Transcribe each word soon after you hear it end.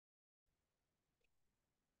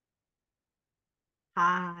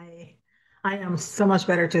Hi. I am so much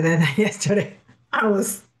better today than yesterday. I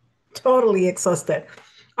was totally exhausted.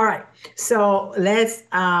 All right, so let's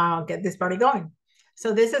get this party going.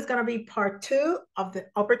 So this is going to be part two of the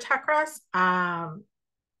upper chakras. And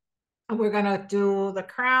we're going to do the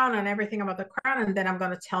crown and everything about the crown, and then I'm going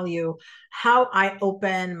to tell you how I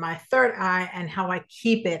open my third eye and how I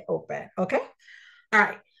keep it open. Okay. All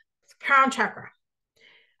right. Crown chakra.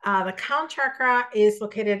 The crown chakra is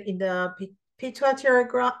located in the pituitary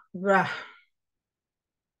gland.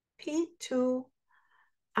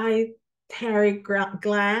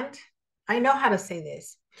 I know how to say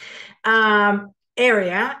this.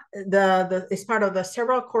 Area. The is part of the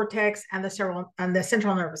cerebral cortex and the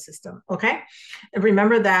central nervous system. Okay, and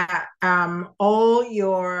remember that all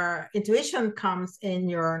your intuition comes in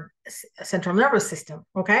your central nervous system.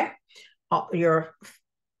 Okay, your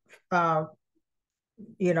uh,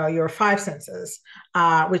 your five senses,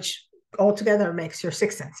 which altogether makes your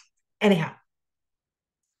sixth sense. Anyhow,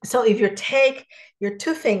 so if you take your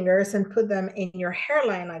two fingers and put them in your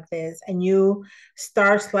hairline like this, and you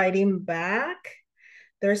start sliding back,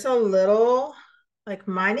 there's a little, like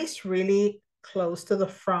mine is really close to the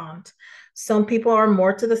front. Some people are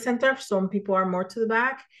more to the center, some people are more to the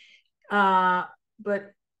back.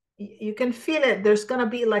 But you can feel it. There's going to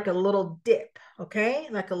be like a little dip, okay?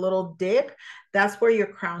 Like a little dip. That's where your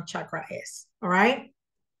crown chakra is, all right?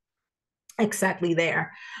 Exactly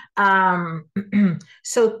there. Um,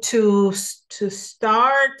 so to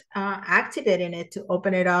start activating it, to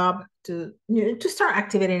open it up, to start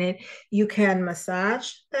activating it, you can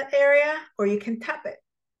massage that area or you can tap it.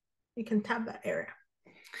 You can tap that area.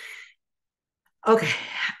 Okay.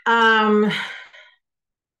 Um,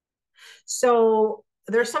 so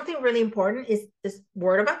there's something really important is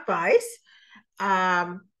word of advice.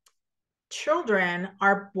 Um, Children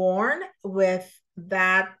are born with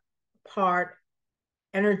that part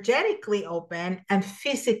energetically open and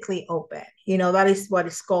physically open. That is what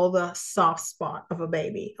is called the soft spot of a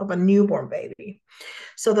baby, of a newborn baby.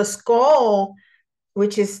 So the skull,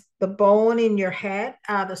 which is the bone in your head,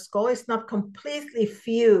 the skull is not completely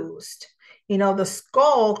fused. The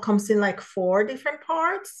skull comes in like four different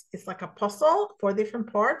parts. It's like a puzzle, four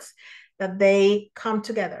different parts that they come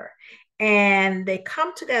together. And they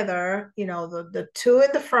come together, the two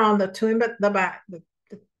in the front, the two in the back, the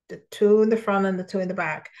two in the front and the two in the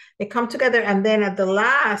back. They come together, and then at the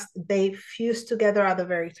last, they fuse together at the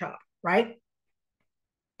very top, right?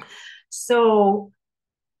 So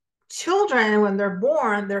children, when they're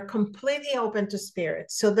born, they're completely open to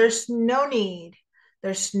spirit. So there's no need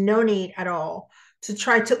at all to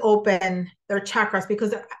try to open their chakras, because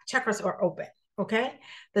the chakras are open. Okay.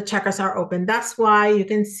 The chakras are open. That's why you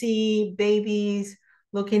can see babies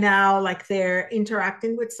looking out like they're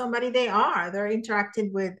interacting with somebody. They're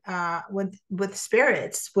interacting with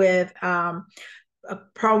spirits, with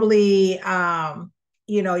probably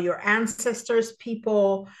your ancestors,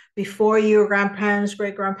 people before your grandparents,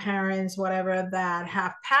 great grandparents, whatever, that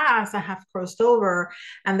have passed and have crossed over,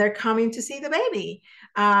 and they're coming to see the baby.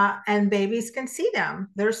 And babies can see them.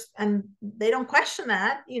 And they don't question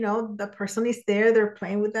that. The person is there, they're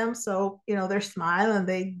playing with them, so they smile and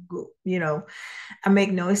they and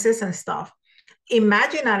make noises and stuff.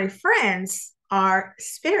 Imaginary friends are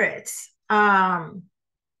spirits. There's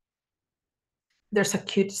a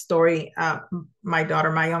cute story.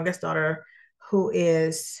 My youngest daughter, who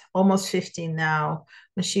is almost 15 now,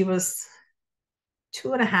 when she was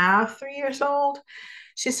 2.5, 3 years old,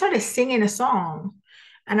 she started singing a song.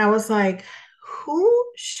 And I was like, who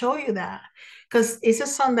showed you that? Because it's a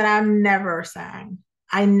song that I've never sang.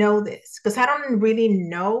 I know this because I don't really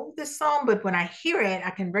know this song, but when I hear it,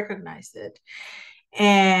 I can recognize it.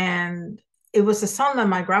 And it was a song that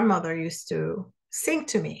my grandmother used to sing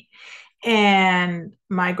to me. And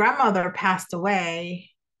my grandmother passed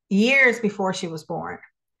away years before she was born.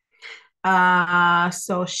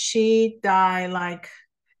 So she died like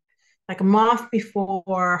a month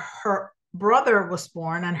before her brother was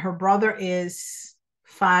born, and her brother is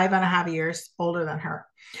 5.5 years older than her.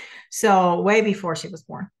 So way before she was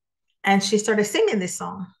born. And she started singing this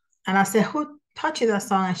song. And I said, who taught you that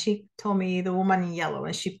song? And she told me, the woman in yellow.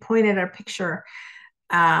 And she pointed at a picture.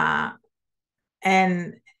 Uh,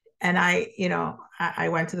 and I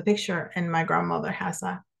went to the picture, and my grandmother has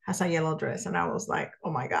a yellow dress, and I was like,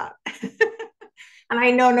 oh my God. And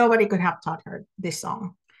I know nobody could have taught her this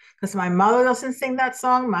song, because my mother doesn't sing that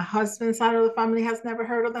song. My husband's side of the family has never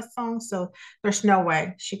heard of that song, so there's no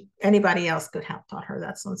way anybody else could have taught her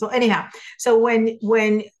that song. So anyhow, so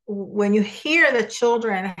when you hear that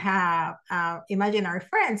children have imaginary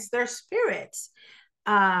friends, they're spirits.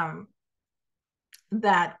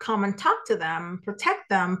 that come and talk to them, protect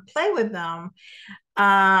them, play with them.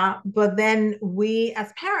 But then we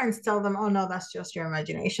as parents tell them, oh no, that's just your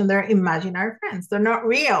imagination. They're imaginary friends. They're not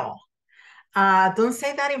real. Don't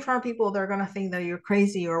say that in front of people. They're going to think that you're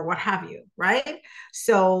crazy or what have you, right?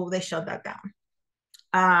 So they shut that down.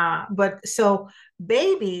 But so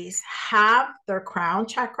babies have their crown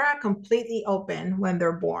chakra completely open when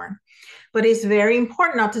they're born. But it's very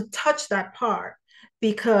important not to touch that part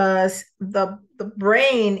because the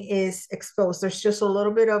brain is exposed. There's just a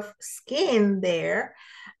little bit of skin there,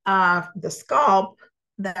 the scalp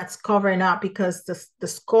that's covering up because the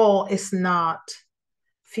skull is not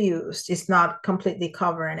fused. It's not completely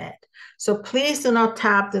covering it. So please do not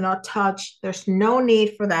tap, do not touch. There's no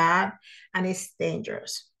need for that. And it's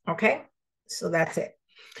dangerous. Okay. So that's it.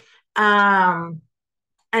 And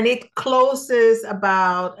it closes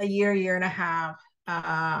about a year and a half.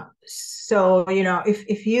 So you know,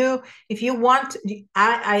 if you want,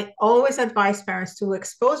 I always advise parents to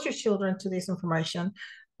expose your children to this information.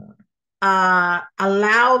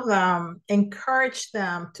 Allow them, encourage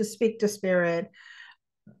them to speak to spirit.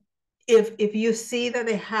 If you see that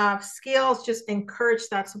they have skills, just encourage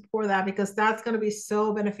that, support that, because that's going to be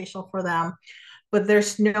so beneficial for them. But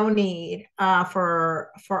there's no need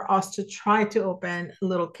for us to try to open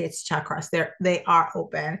little kids' chakras. They are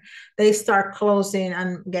open. They start closing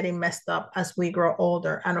and getting messed up as we grow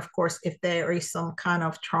older. And of course, if there is some kind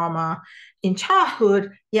of trauma in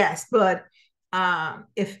childhood, yes. But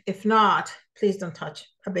if not, please don't touch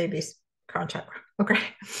a baby's crown chakra. Okay.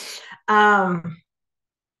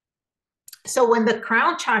 So when the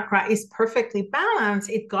crown chakra is perfectly balanced,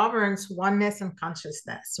 it governs oneness and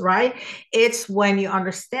consciousness, right? It's when you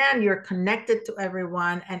understand you're connected to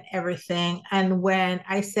everyone and everything. And when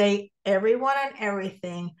I say everyone and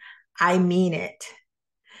everything, I mean it.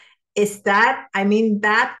 I mean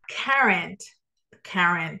that Karen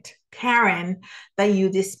that you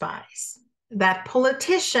despise, that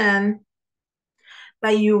politician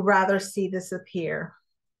that you rather see disappear,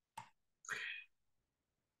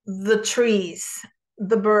 the trees,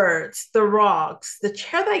 the birds, the rocks, the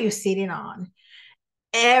chair that you're sitting on,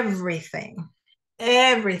 everything,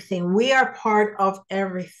 everything. We are part of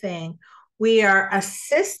everything. We are a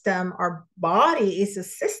system. Our body is a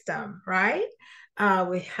system, right?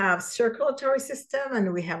 We have circulatory system,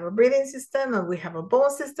 and we have a breathing system, and we have a bone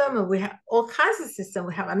system, and we have all kinds of systems.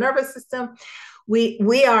 We have a nervous system.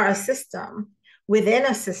 We are a system within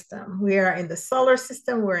a system. We are in the solar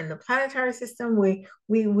system. We're in the planetary system. We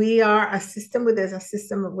are a system within a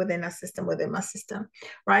system within a system within a system,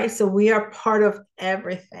 right? So we are part of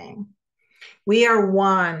everything. We are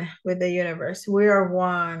one with the universe. We are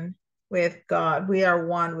one with God. We are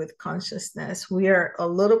one with consciousness. We are a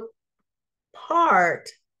little part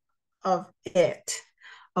of it,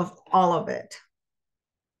 of all of it.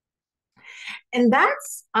 And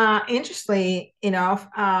that's interestingly enough,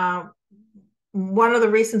 one of the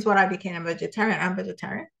reasons why I became a vegetarian. I'm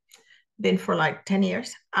vegetarian, been for like 10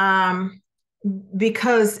 years,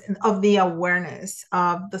 because of the awareness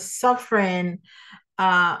of the suffering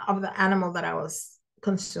of the animal that I was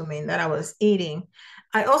consuming, that I was eating.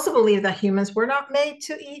 I also believe that humans were not made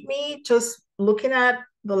to eat meat. Just looking at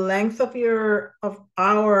the length of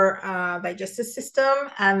our digestive system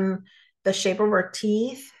and the shape of our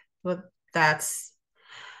teeth, but that's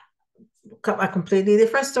a completely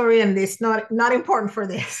different story, and it's not important for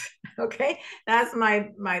this. Okay, that's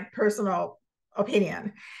my personal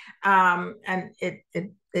opinion, and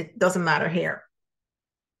it doesn't matter here.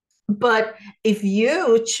 But if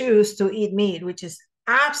you choose to eat meat, which is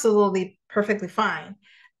absolutely perfectly fine,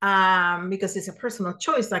 because it's a personal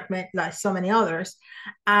choice, like so many others,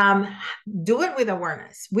 do it with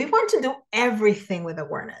awareness. We want to do everything with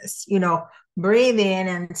awareness. You know, breathing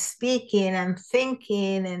and speaking and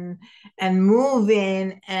thinking and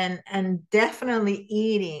moving and definitely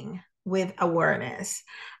eating with awareness.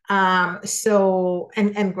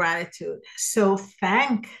 And gratitude. So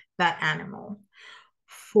thank that animal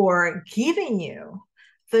for giving you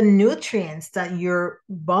the nutrients that your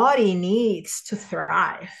body needs to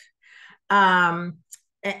thrive. And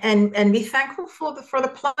be thankful for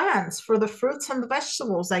the plants, for the fruits and the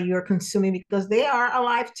vegetables that you're consuming, because they are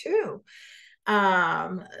alive too.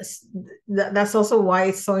 That's also why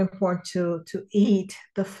it's so important to eat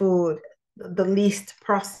the food the least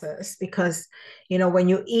processed, because you know, when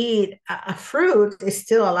you eat a fruit, it's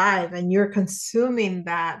still alive and you're consuming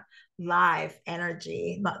that life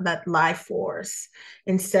energy, that life force,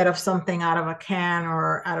 instead of something out of a can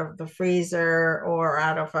or out of the freezer or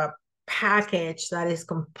out of a package that is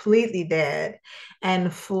completely dead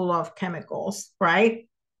and full of chemicals, right?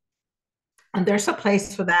 And there's a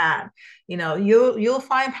place for that. You'll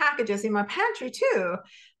find packages in my pantry too.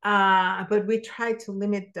 But we try to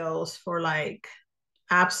limit those for like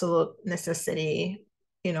absolute necessity,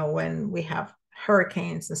 when we have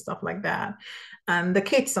hurricanes and stuff like that. And the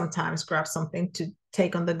kids sometimes grab something to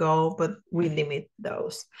take on the go, but we limit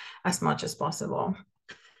those as much as possible.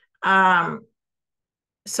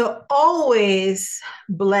 So always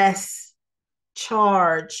bless,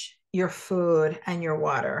 charge your food and your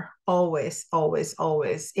water. Always, always,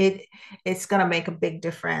 always. It's gonna make a big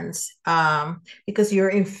difference, because you're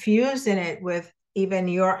infusing it with even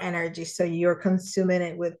your energy. So you're consuming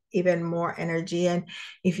it with even more energy. And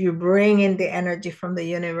if you bring in the energy from the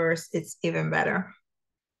universe, it's even better.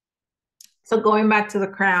 So going back to the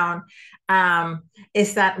crown,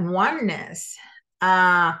 is that oneness.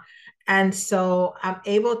 And so I'm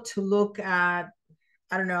able to look at,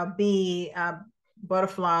 I don't know, a bee, a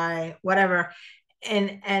butterfly, whatever,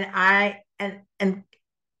 and I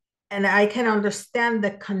can understand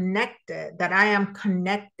that I am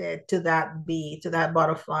connected to that bee, to that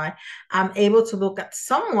butterfly. I'm able to look at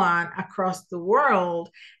someone across the world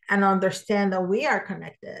and understand that we are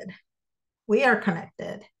connected. We are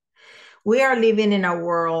connected. We are living in a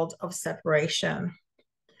world of separation.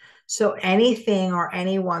 So anything or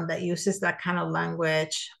anyone that uses that kind of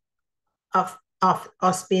language of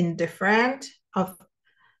us being different, of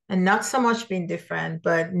and not so much being different,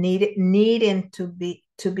 but needing to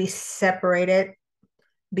be separated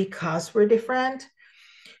because we're different,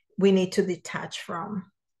 we need to detach from,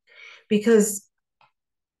 because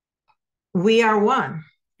we are one.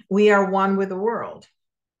 We are one with the world.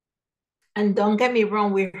 And don't get me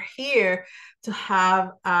wrong, we're here to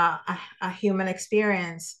have a human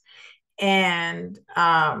experience, and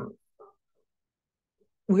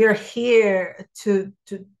we are here to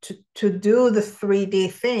do the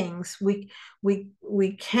 3D things. We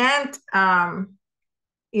can't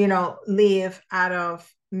live out of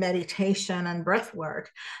meditation and breath work.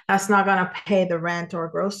 That's not going to pay the rent or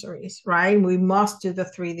groceries, right? We must do the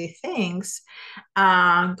 3D things,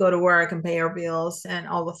 go to work and pay our bills and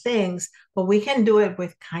all the things, but we can do it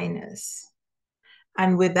with kindness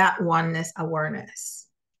and with that oneness awareness.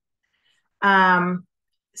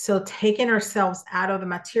 So taking ourselves out of the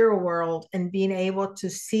material world and being able to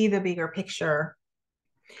see the bigger picture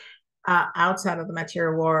outside of the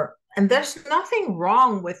material world. And there's nothing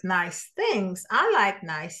wrong with nice things. I like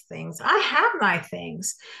nice things. I have nice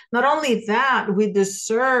things. Not only that, we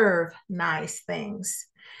deserve nice things.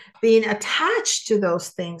 Being attached to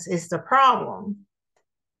those things is the problem.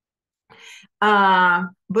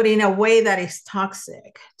 But in a way that is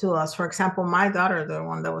toxic to us. For example, my daughter, the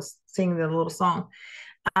one that was singing the little song,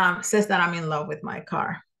 says that I'm in love with my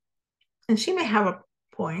car. And she may have a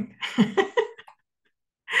point.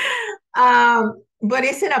 But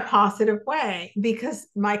it's in a positive way, because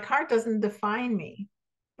my car doesn't define me,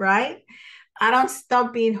 right? I don't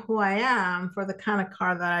stop being who I am for the kind of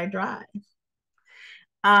car that I drive.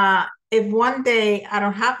 If one day I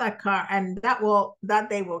don't have that car, and that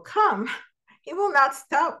day will come, it will not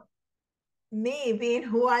stop me being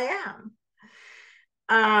who I am.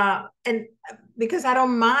 And because I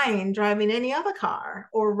don't mind driving any other car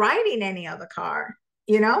or riding any other car,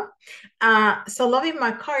 so loving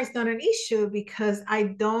my car is not an issue, because I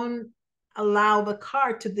don't allow the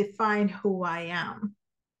car to define who I am.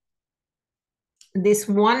 This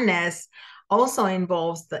oneness also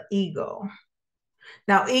involves the ego.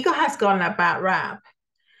 Now, ego has gotten a bad rap.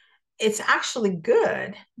 It's actually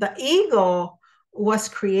good. The ego was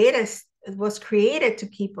created to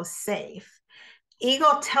keep us safe.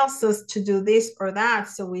 Ego tells us to do this or that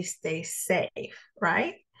so we stay safe,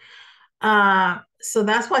 right? So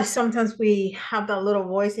that's why sometimes we have that little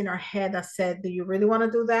voice in our head that said, do you really want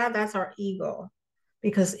to do that? That's our ego,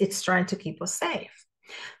 because it's trying to keep us safe.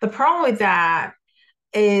 The problem with that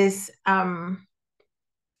is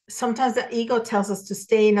sometimes the ego tells us to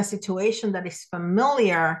stay in a situation that is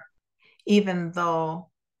familiar, even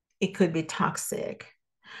though it could be toxic.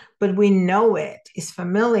 But we know it is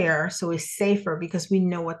familiar, so it's safer because we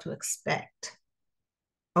know what to expect.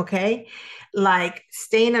 Okay, like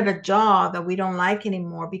staying at a job that we don't like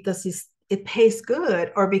anymore because it pays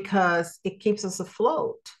good, or because it keeps us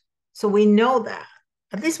afloat. So we know that.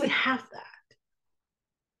 At least we have that.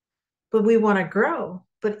 But we want to grow.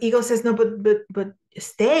 But ego says no, but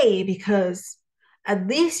stay, because at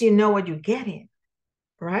least you know what you're getting,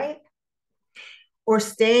 right? Or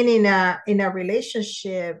staying in a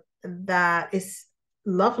relationship that is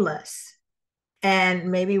loveless,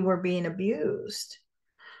 and maybe we're being abused.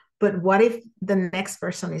 But what if the next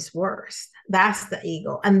person is worse? That's the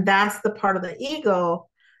ego. And that's the part of the ego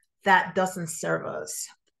that doesn't serve us.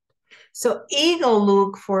 So ego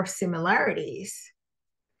look for similarities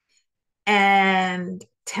and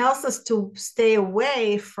tells us to stay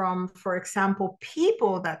away from, for example,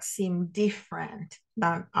 people that seem different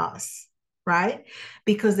than us, right?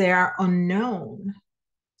 Because they are unknown,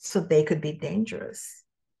 so they could be dangerous.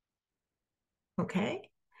 Okay.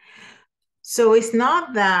 So it's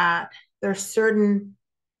not that there's certain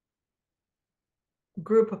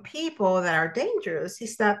group of people that are dangerous,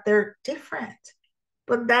 it's that they're different.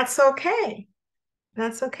 But that's okay.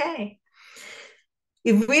 That's okay.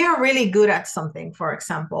 If we are really good at something, for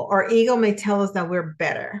example, our ego may tell us that we're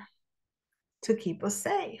better to keep us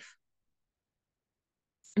safe.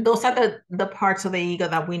 Those are the parts of the ego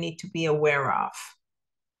that we need to be aware of.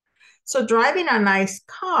 So driving a nice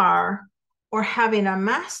car or having a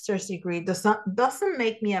master's degree doesn't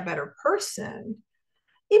make me a better person.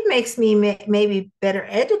 It makes me maybe better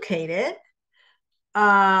educated,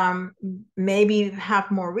 maybe have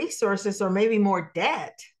more resources or maybe more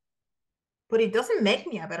debt, but it doesn't make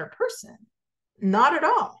me a better person. Not at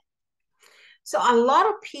all. So a lot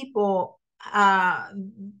of people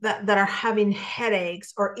that are having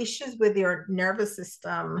headaches or issues with your nervous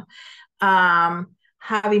system,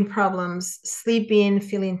 having problems sleeping,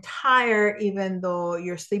 feeling tired, even though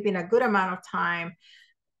you're sleeping a good amount of time.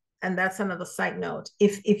 And that's another side note.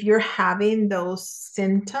 If you're having those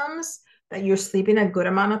symptoms that you're sleeping a good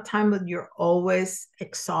amount of time, but you're always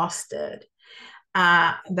exhausted,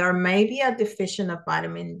 there may be a deficient of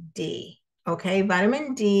vitamin D. Okay,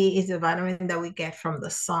 vitamin D is a vitamin that we get from the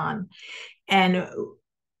sun. And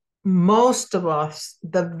most of us,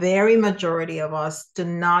 the very majority of us, do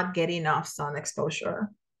not get enough sun exposure.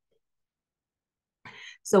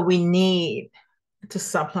 So we need to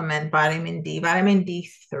supplement vitamin D. Vitamin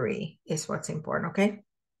D3 is what's important, okay?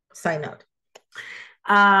 Side note.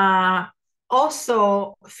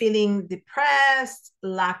 Also, feeling depressed,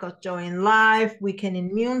 lack of joy in life, weakened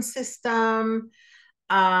immune system,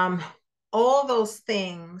 all those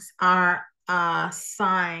things are a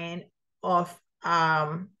sign of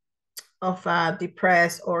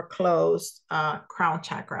depressed or closed crown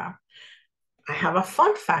chakra. I have a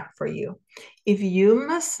fun fact for you. If you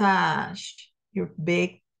massage your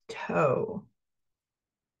big toe,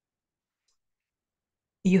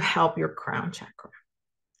 you help your crown chakra.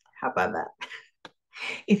 How about that?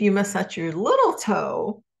 If you massage your little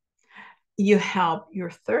toe, you help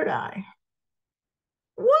your third eye.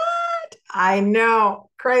 What? I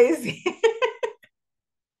know, crazy.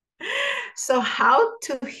 So, how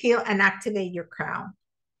to heal and activate your crown?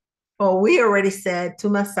 Oh, we already said to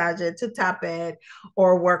massage it, to tap it,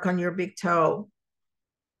 or work on your big toe.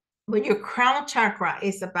 But your crown chakra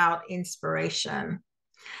is about inspiration.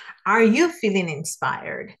 Are you feeling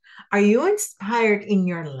inspired? Are you inspired in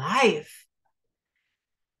your life?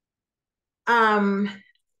 Um,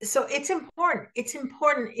 so it's important. It's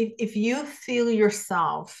important if you feel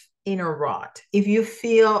yourself in a rut, if you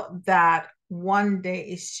feel that one day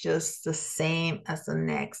is just the same as the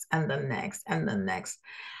next and the next and the next.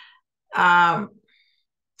 And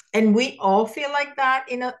we all feel like that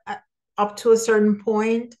up to a certain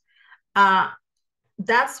point. Uh,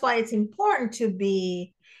 that's why it's important to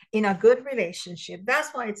be in a good relationship. That's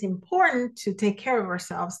why it's important to take care of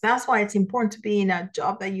ourselves. That's why it's important to be in a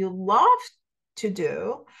job that you love to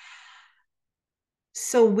do,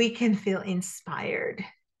 so we can feel inspired,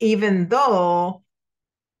 even though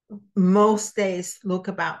most days look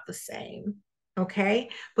about the same. Okay.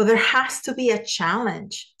 But there has to be a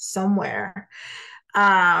challenge somewhere.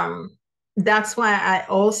 That's why I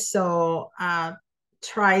also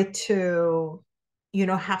try to,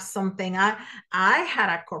 have something. I had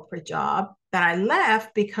a corporate job that I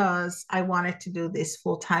left because I wanted to do this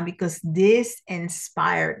full time, because this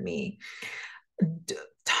inspired me.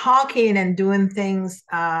 Talking and doing things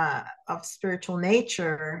of spiritual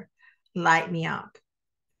nature light me up,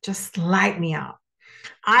 just light me up.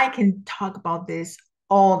 I can talk about this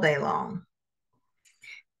all day long.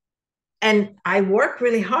 And I work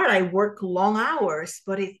really hard. I work long hours,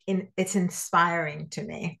 but it's inspiring to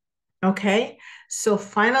me. Okay. So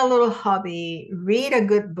find a little hobby, read a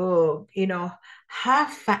good book, have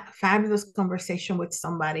fabulous conversation with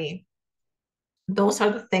somebody. Those are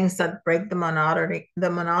the things that break the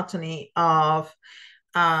monotony of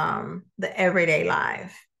the everyday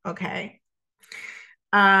life. Okay.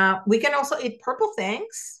 We can also eat purple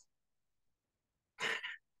things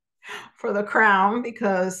for the crown,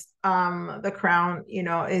 because the crown,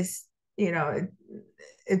 is,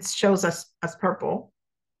 it shows us as purple.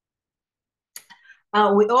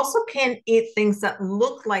 We also can eat things that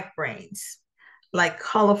look like brains, like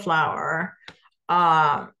cauliflower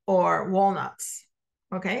or walnuts.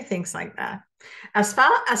 Okay, things like that. As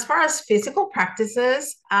far as physical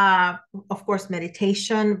practices, of course,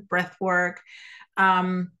 meditation, breath work,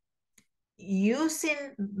 um, using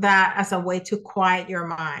that as a way to quiet your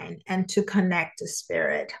mind and to connect to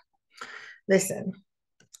spirit. Listen,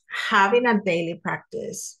 having a daily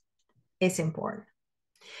practice is important.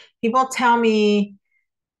 People tell me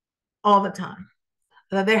all the time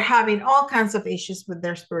that they're having all kinds of issues with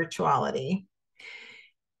their spirituality.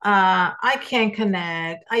 I can't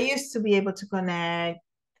connect. I used to be able to connect,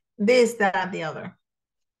 this, that, the other.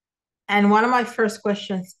 And one of my first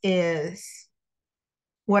questions is,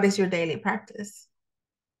 what is your daily practice?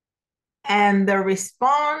 And the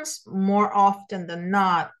response more often than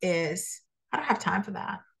not is, I don't have time for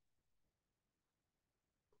that.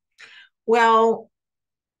 Well,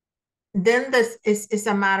 then this is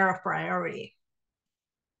a matter of priority.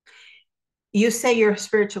 You say your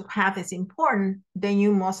spiritual path is important, then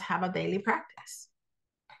you must have a daily practice.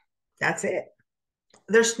 That's it.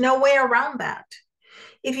 There's no way around that.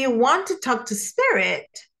 If you want to talk to spirit,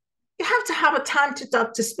 you have to have a time to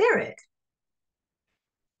talk to spirit.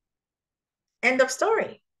 End of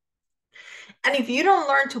story. And if you don't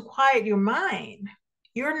learn to quiet your mind,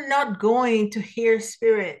 you're not going to hear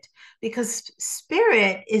spirit, because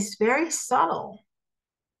spirit is very subtle.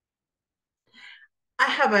 I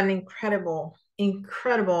have an incredible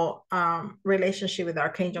relationship with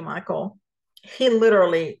Archangel Michael. He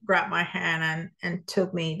literally grabbed my hand and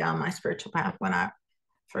took me down my spiritual path when I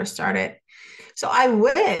first started. So I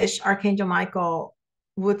wish Archangel Michael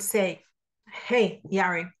would say, hey,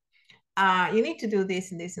 Yari, you need to do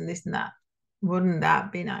this and this and this and that. Wouldn't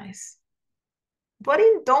that be nice? But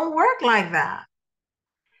it don't work like that.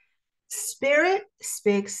 Spirit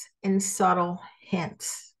speaks in subtle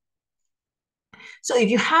hints. So if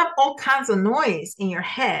you have all kinds of noise in your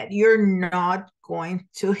head, you're not going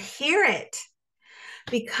to hear it,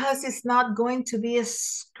 because it's not going to be a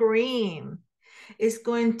scream. It's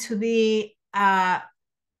going to be a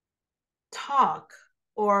talk,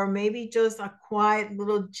 or maybe just a quiet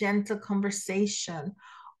little gentle conversation,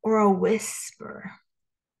 or a whisper.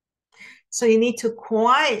 So you need to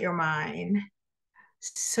quiet your mind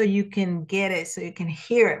so you can get it, so you can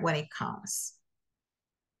hear it when it comes.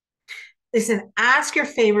 Listen, ask your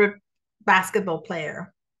favorite basketball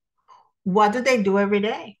player, what do they do every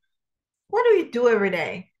day? What do you do every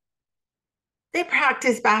day? They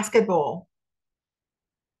practice basketball.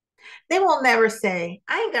 They will never say,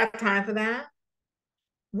 I ain't got time for that.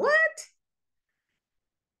 What?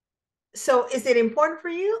 So is it important for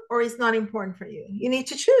you, or is not important for you? You need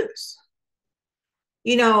to choose.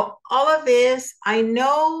 All of this, I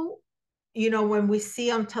know, when we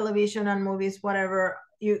see on television and movies, whatever,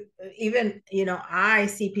 I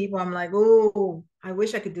see people, I'm like, oh, I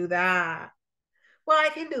wish I could do that. Well, I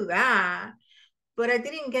can do that, but I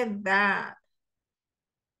didn't get that.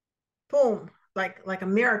 Boom, like a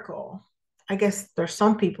miracle. I guess there's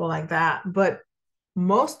some people like that, but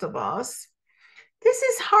most of us, this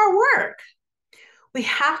is hard work. We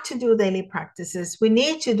have to do daily practices. We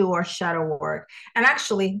need to do our shadow work. And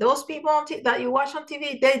actually, those people that you watch on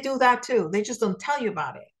TV, they do that too. They just don't tell you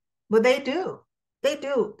about it, but they do. They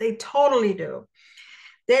do. They totally do.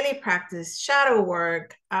 Daily practice, shadow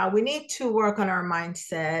work. We need to work on our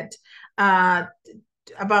mindset,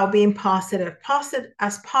 about being positive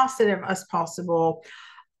as possible.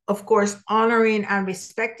 Of course, honoring and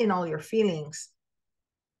respecting all your feelings.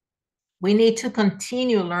 We need to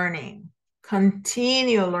continue learning.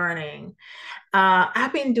 Continue learning.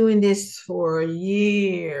 I've been doing this for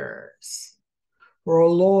years, for a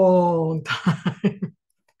long time.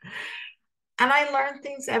 And I learn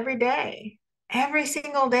things every day, every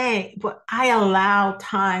single day, but I allow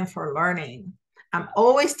time for learning. I'm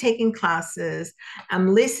always taking classes.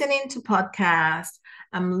 I'm listening to podcasts.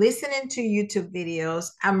 I'm listening to YouTube videos.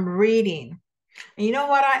 I'm reading. And you know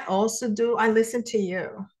what I also do? I listen to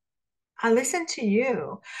you. I listen to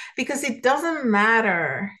you, because it doesn't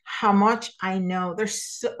matter how much I know,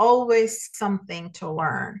 there's always something to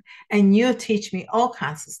learn. And you teach me all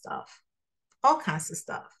kinds of stuff, all kinds of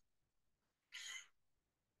stuff.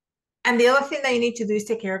 And the other thing that you need to do is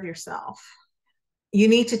take care of yourself. You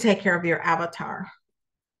need to take care of your avatar.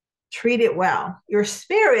 Treat it well. Your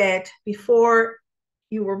spirit, before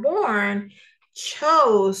you were born,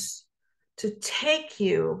 chose to take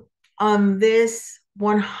you on this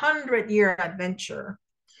 100-year adventure.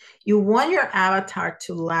 You want your avatar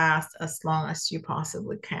to last as long as you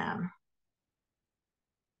possibly can.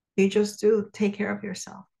 You just do take care of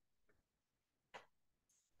yourself.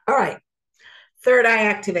 All right. Third eye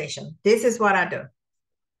activation. This is what I do.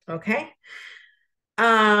 Okay.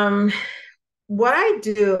 What I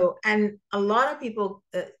do, and a lot of people,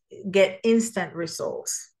 get instant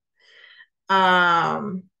results.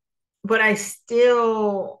 But I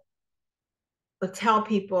still tell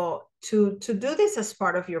people to do this as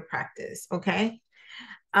part of your practice, okay?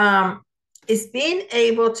 Is being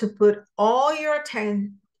able to put all your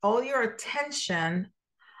attention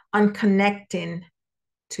on connecting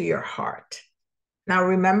to your heart. Now,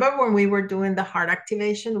 remember when we were doing the heart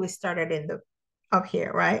activation, we started up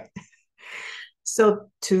here, right? So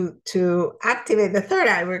to activate the third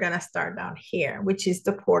eye, we're going to start down here, which is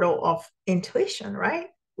the portal of intuition, right?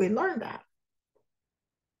 We learned that.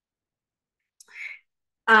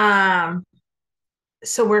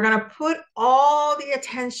 So we're going to put all the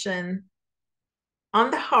attention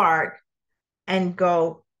on the heart and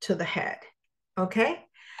go to the head, okay?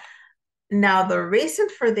 Now, the reason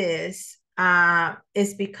for this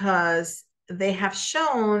is because they have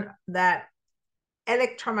shown that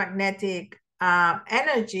electromagnetic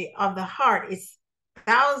energy of the heart is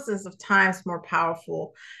thousands of times more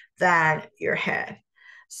powerful than your head.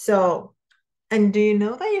 So, and do you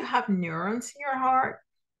know that you have neurons in your heart?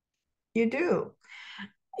 You do.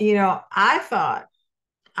 You know, I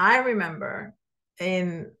remember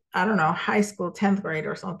in, I don't know, high school, 10th grade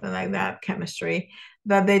or something like that, chemistry,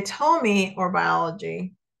 that they told me, or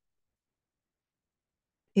biology,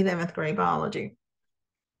 11th grade biology,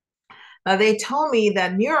 they told me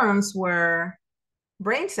that neurons were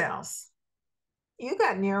brain cells. You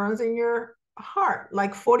got neurons in your heart,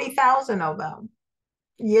 like 40,000 of them.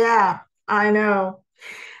 Yeah, I know.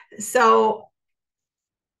 So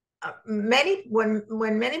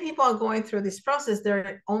when many people are going through this process,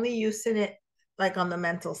 they're only using it like on the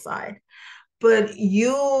mental side. But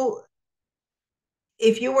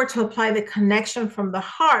if you were to apply the connection from the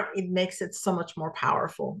heart, it makes it so much more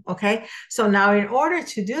powerful. Okay. So now, in order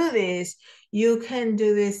to do this, you can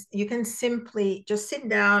do this. You can simply just sit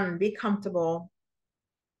down and be comfortable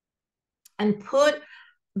and put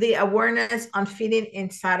the awareness on feeling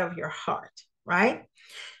inside of your heart, right?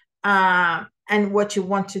 And what you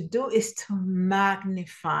want to do is to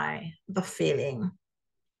magnify the feeling.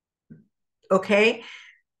 Okay.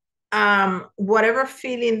 Whatever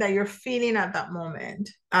feeling that you're feeling at that moment,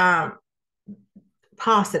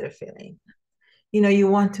 positive feeling. You know, you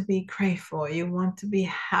want to be grateful, you want to be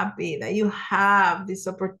happy that you have this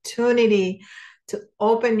opportunity to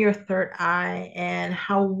open your third eye, and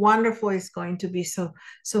how wonderful it's going to be. So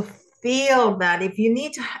feel that. If you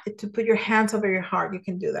need to put your hands over your heart, you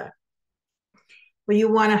can do that. But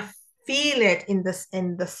you want to feel it in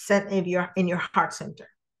your heart center.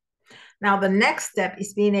 Now, the next step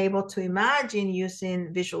is being able to imagine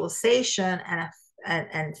using visualization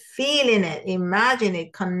and feeling it, imagine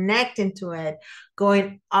it, connecting to it,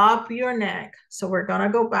 going up your neck. So we're going to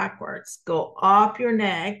go backwards, go up your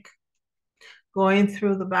neck, going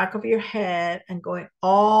through the back of your head and going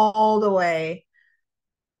all the way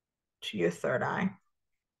to your third eye,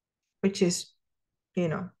 which is, you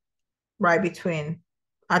know, right between,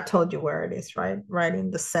 I told you where it is, right? Right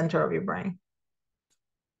in the center of your brain.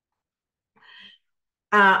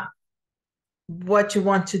 What you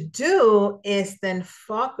want to do is then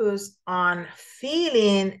focus on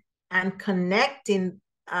feeling and connecting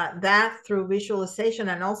that through visualization,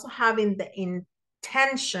 and also having the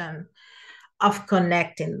intention of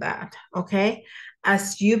connecting that, okay?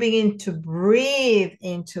 As you begin to breathe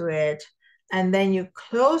into it, and then you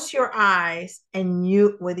close your eyes, and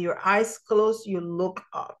with your eyes closed, you look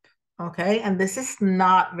up, okay? And this is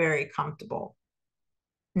not very comfortable.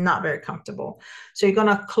 Not very comfortable. So you're going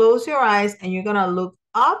to close your eyes and you're going to look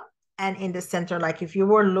up and in the center, like if you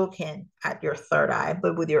were looking at your third eye,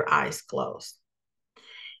 but with your eyes closed.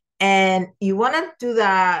 And you want to do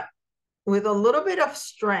that with a little bit of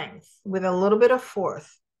strength, with a little bit of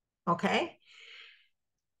force. Okay.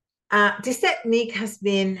 This technique has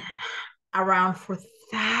been around for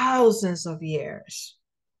thousands of years.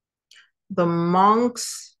 The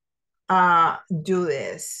monks do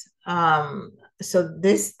this. So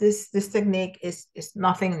this technique is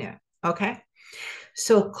nothing new. Okay.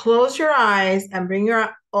 So close your eyes and bring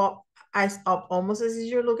your eyes up, almost as if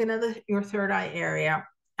you're looking at your third eye area.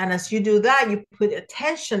 And as you do that, you put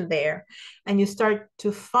attention there, and you start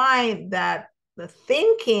to find that the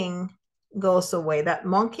thinking goes away. That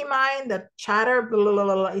monkey mind, that chatter, blah, blah,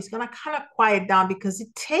 blah, blah, is going to kind of quiet down, because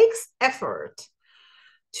it takes effort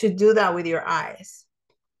to do that with your eyes.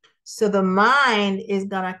 So the mind is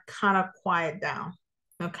going to kind of quiet down.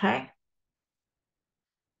 Okay.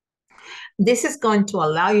 This is going to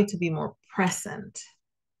allow you to be more present,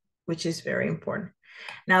 which is very important.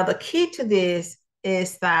 Now, the key to this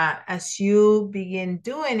is that as you begin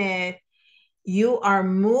doing it, you are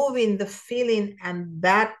moving the feeling and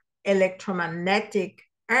that electromagnetic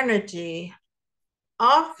energy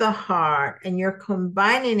of the heart and you're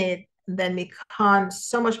combining it, then becomes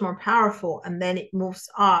so much more powerful, and then it moves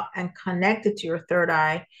up and connected to your third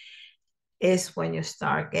eye, is when you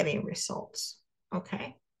start getting results.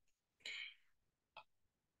 Okay.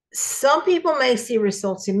 Some people may see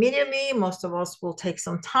results immediately. Most of us will take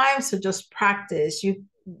some time. So just practice. You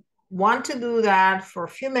want to do that for a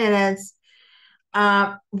few minutes.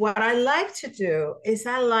 What I like to do is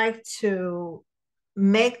I like to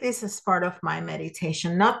make this as part of my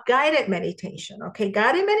meditation, not guided meditation. Okay.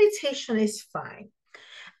 Guided meditation is fine.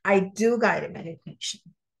 I do guided meditation.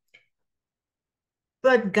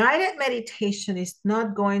 But guided meditation is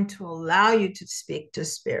not going to allow you to speak to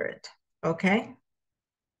spirit. Okay.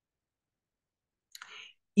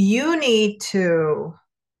 You need to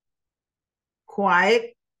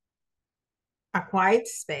quiet a quiet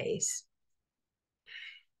space.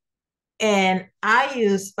 And I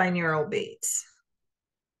use binaural beats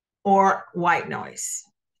or white noise.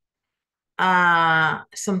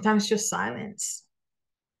 Sometimes just silence.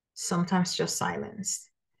 Sometimes just silence.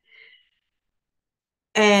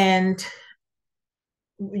 And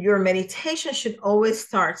your meditation should always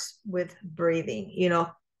start with breathing,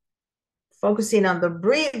 focusing on the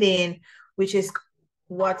breathing, which is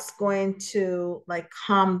what's going to like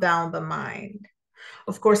calm down the mind.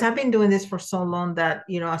 Of course, I've been doing this for so long that,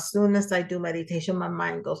 as soon as I do meditation, my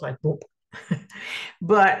mind goes like, boop.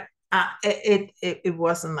 But it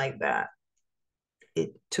wasn't like that.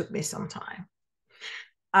 It took me some time.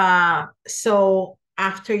 So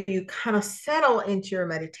after you kind of settle into your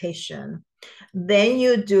meditation, then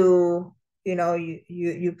you do,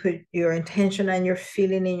 you put your intention and your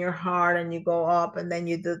feeling in your heart, and you go up, and then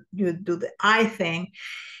you do the eye thing,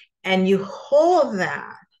 and you hold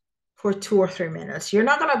that for 2 or 3 minutes. You're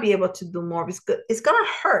not going to be able to do more. It's going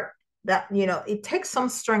to hurt. That, it takes some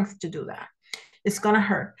strength to do that. It's going to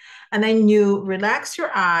hurt. And then you relax your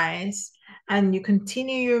eyes and you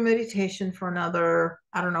continue your meditation for another,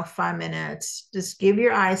 I don't know, 5 minutes. Just give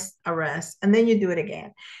your eyes a rest, and then you do it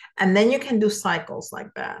again. And then you can do cycles like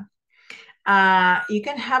that. You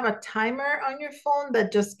can have a timer on your phone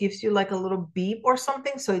that just gives you like a little beep or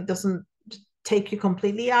something, so it doesn't take you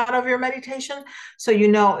completely out of your meditation. So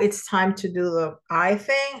it's time to do the eye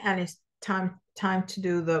thing, and it's time to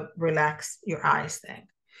do the relax your eyes thing.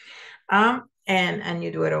 And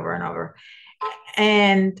you do it over and over.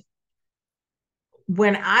 And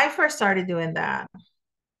when I first started doing that,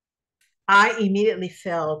 I immediately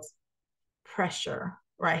felt pressure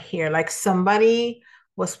right here, like somebody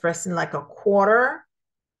was pressing like a quarter,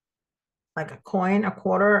 like a coin, a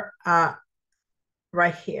quarter,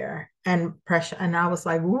 right here, and pressure. And I was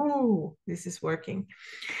like, "Ooh, this is working."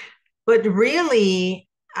 But really,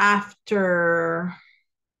 after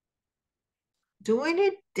doing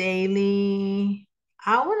it daily,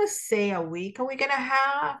 I want to say a week and a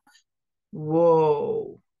half.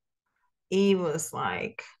 Whoa, it was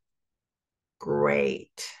like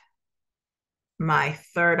great. My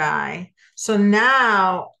third eye. So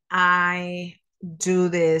now I do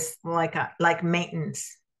this like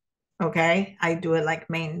maintenance. Okay. I do it like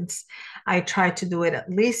maintenance. I try to do it at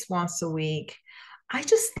least once a week. I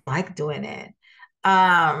just like doing it.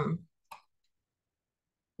 But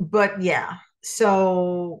yeah.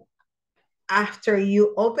 So after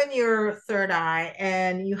you open your third eye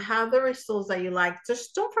and you have the results that you like,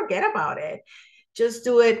 just don't forget about it. Just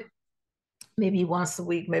do it maybe once a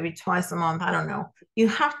week, maybe twice a month. I don't know.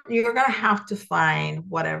 You're gonna have to find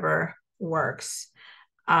whatever works,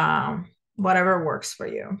 whatever works for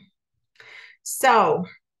you. So,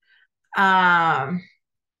 well,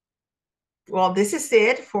 this is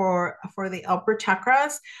it for the upper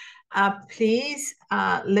chakras. Please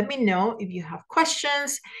let me know if you have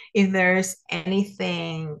questions, if there's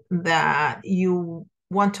anything that you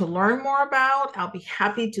want to learn more about. I'll be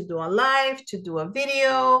happy to do a live, to do a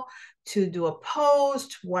video, to do a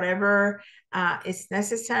post, whatever is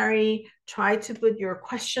necessary. Try to put your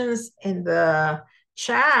questions in the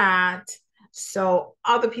chat so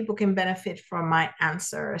other people can benefit from my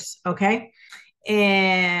answers, okay?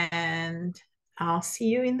 And I'll see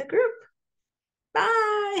you in the group.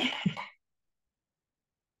 Bye.